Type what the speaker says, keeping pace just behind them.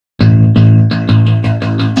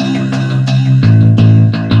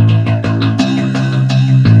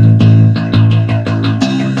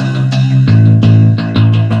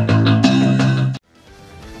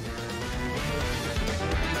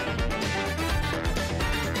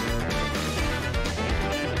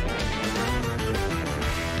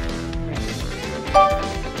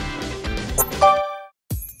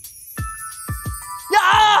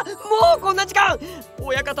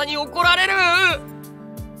方に怒られる。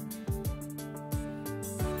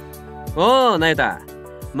おお、ナユタ、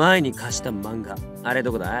前に貸した漫画、あれ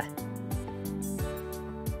どこだ？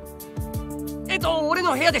俺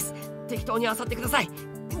の部屋です。適当に漁ってください。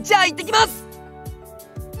じゃあ行ってきます。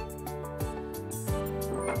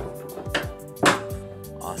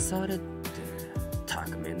漁れってた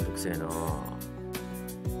くめんどくせえな。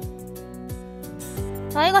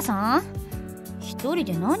タイガさん、一人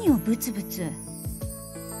で何をブツブツ。い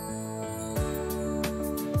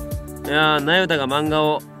やー、ナユタが漫画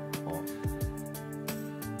を。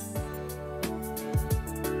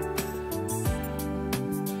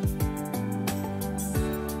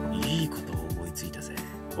いいことを思いついたぜ、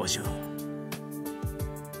お嬢。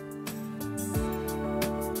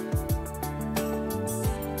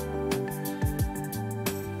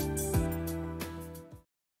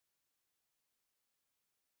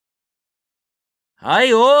は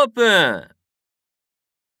い、オープン。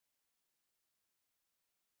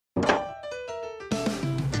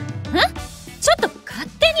ちょっと勝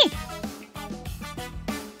手に。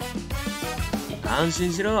安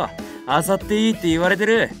心しろ、漁っていいって言われて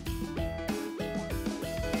る。漁る？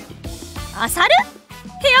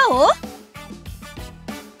部屋を？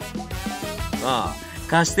ああ、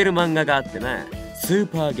貸してる漫画があってな。スー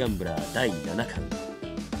パーギャンブラー第7巻。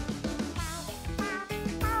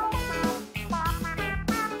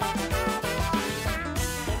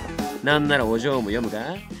なんならお嬢も読むか？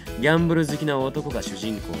ギャンブル好きな男が主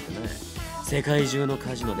人公とな、世界中の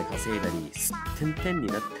カジノで稼いだりすってんてんに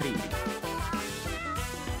なったり。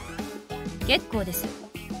結構です。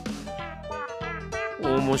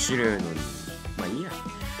面白いのに。まあいいや、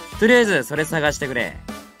とりあえずそれ探してくれ。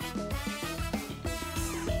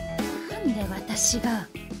なんで私が？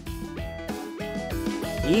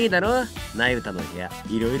いいだろ、ナユタの部屋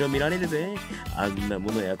いろいろ見られるぜ。あんな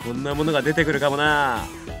ものやこんなものが出てくるかもな。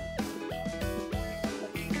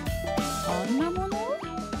こんなもの？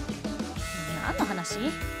何の話？そ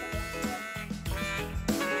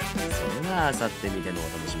れはあさってみてのお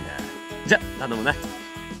楽しみだ。じゃ頼むな。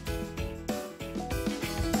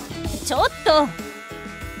ちょっと。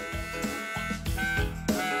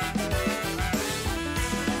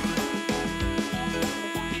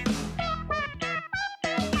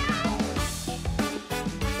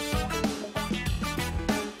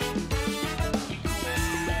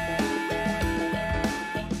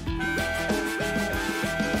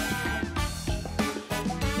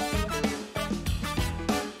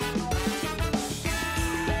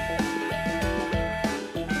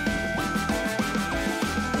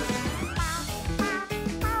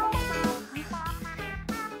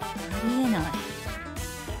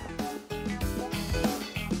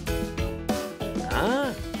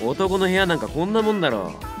男の部屋なんかこんなもんだ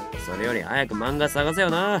ろ。それより早く漫画探せよ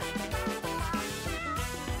な。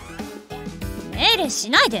命令し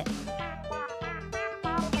ないで。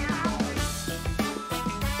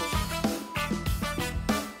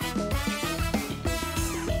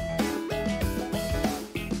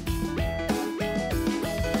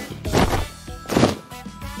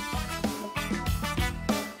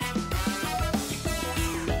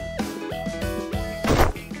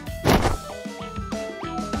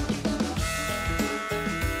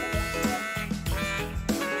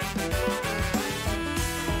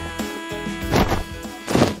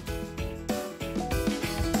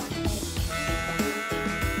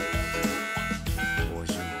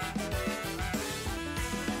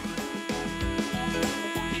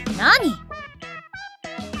何？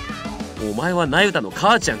お前はナユタの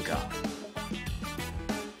母ちゃんか。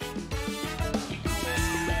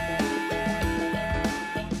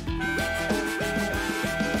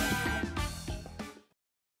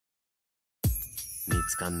見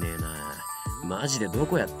つかんねえな。マジでど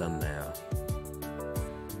こやったんだよ。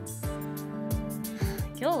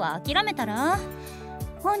今日は諦めたら？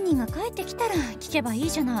本人が帰ってきたら聞けばいい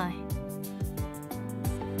じゃない。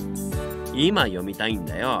今読みたいん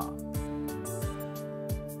だよ。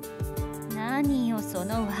何よそ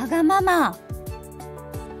のわがまま。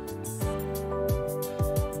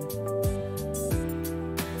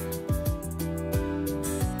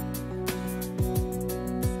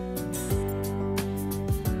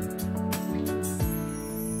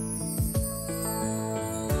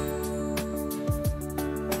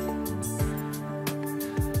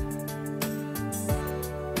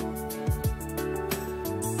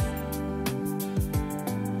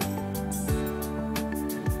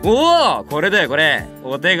おお、これだよこれ。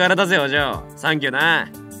お手柄だぜお嬢。サンキューな。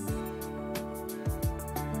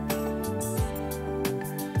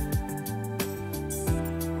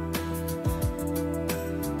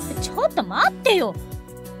ちょっと待ってよ。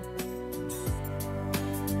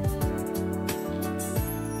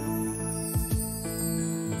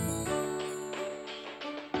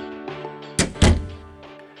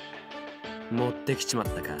持ってきちまっ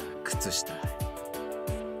たか、靴下。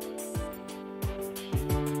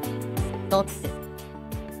だって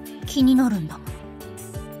気になるんだもん。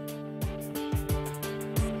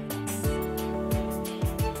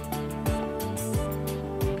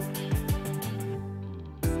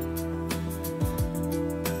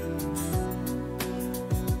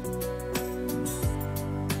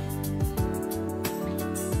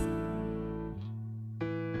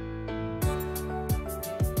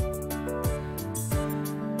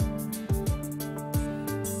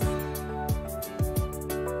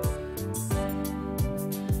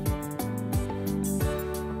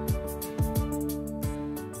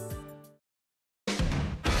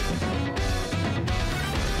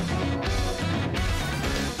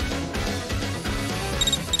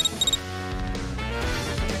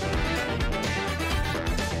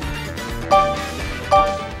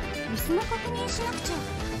椅子の確認しなくちゃ。